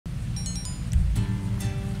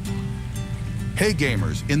Hey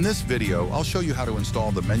gamers, in this video, I'll show you how to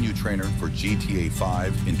install the menu trainer for GTA V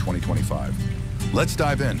in 2025. Let's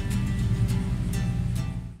dive in.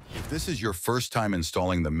 If this is your first time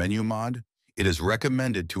installing the Menyoo mod, it is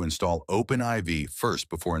recommended to install OpenIV first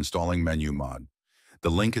before installing Menyoo mod. The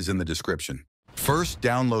link is in the description. First,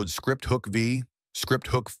 download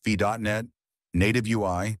ScriptHookVDotNet Native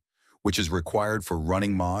UI, which is required for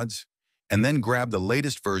running mods, and then grab the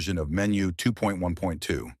latest version of Menyoo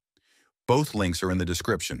 2.1.2. Both links are in the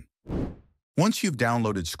description. Once you've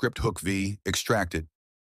downloaded ScriptHookV, extract it.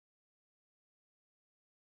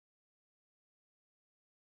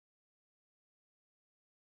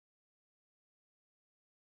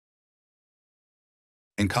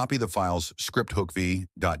 And copy the files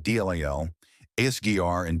scripthookv.dlal,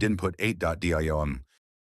 asgr, and dinput8.dil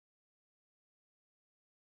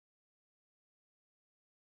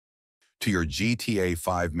to your GTA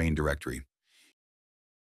V main directory.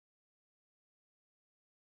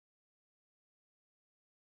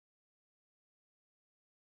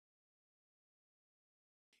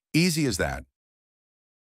 Easy as that.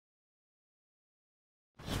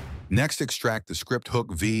 Next, extract the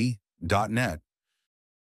ScriptHookV.net.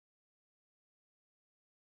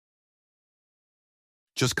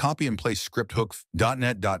 Just copy and paste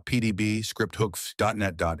scripthook.net.pdb,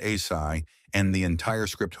 scripthook.net.asi, and the entire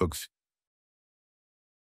ScriptHook.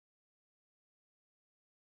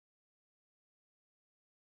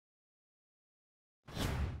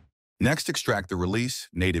 Next, extract the release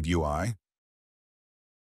native UI.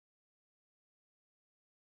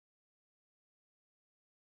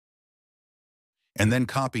 And then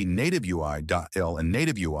copy native UI.il and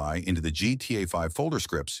native UI into the GTA V folder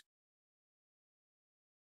scripts.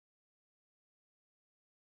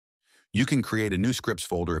 You can create a new scripts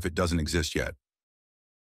folder if it doesn't exist yet.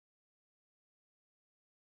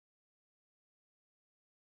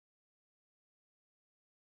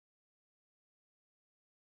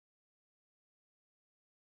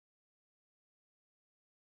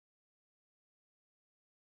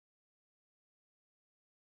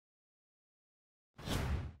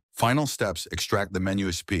 Final steps, extract the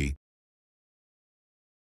Menyoo SP.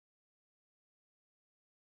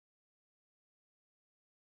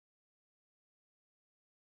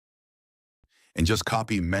 And just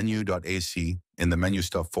copy menu.ac in the menu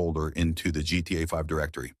stuff folder into the GTA V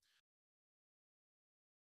directory.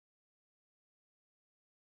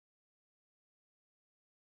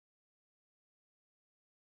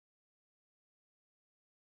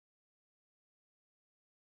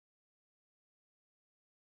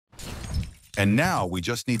 And now we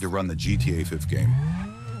just need to run the GTA V game.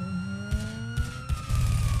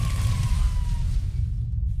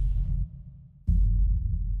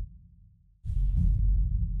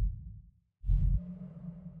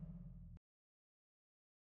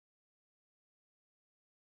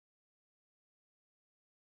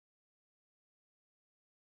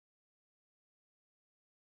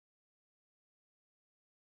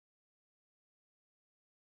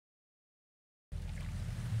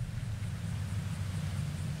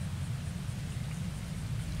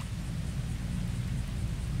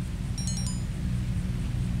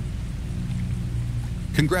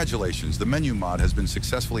 Congratulations, the Menyoo mod has been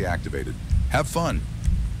successfully activated. Have fun!